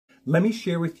Let me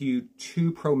share with you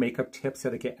 2 pro makeup tips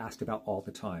that I get asked about all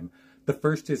the time. The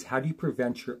first is, how do you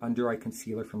prevent your under eye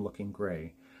concealer from looking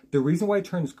gray? The reason why it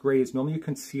turns gray is normally your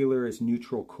concealer is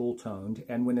neutral, cool toned,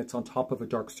 and when it's on top of a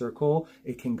dark circle,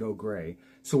 it can go gray.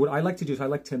 So what I like to do is I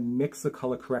like to mix the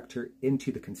color corrector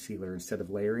into the concealer instead of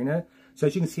layering it. So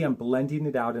as you can see, I'm blending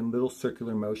it out in little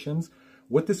circular motions.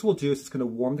 What this will do is it's going to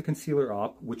warm the concealer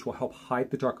up, which will help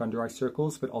hide the dark under eye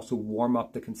circles, but also warm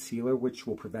up the concealer, which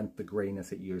will prevent the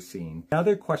grayness that you're seeing.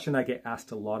 Another question I get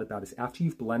asked a lot about is after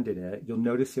you've blended it, you'll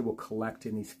notice it will collect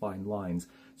in these fine lines.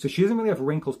 So she doesn't really have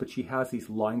wrinkles, but she has these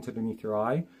lines underneath her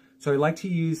eye. So I like to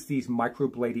use these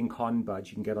microblading cotton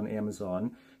buds you can get on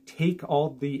Amazon. Take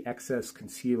all the excess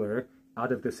concealer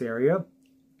out of this area.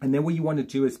 And then what you want to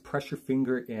do is press your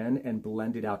finger in and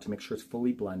blend it out to make sure it's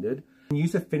fully blended. And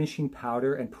use a finishing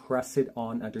powder and press it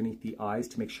on underneath the eyes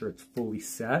to make sure it's fully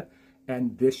set.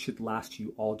 And this should last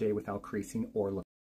you all day without creasing or looking.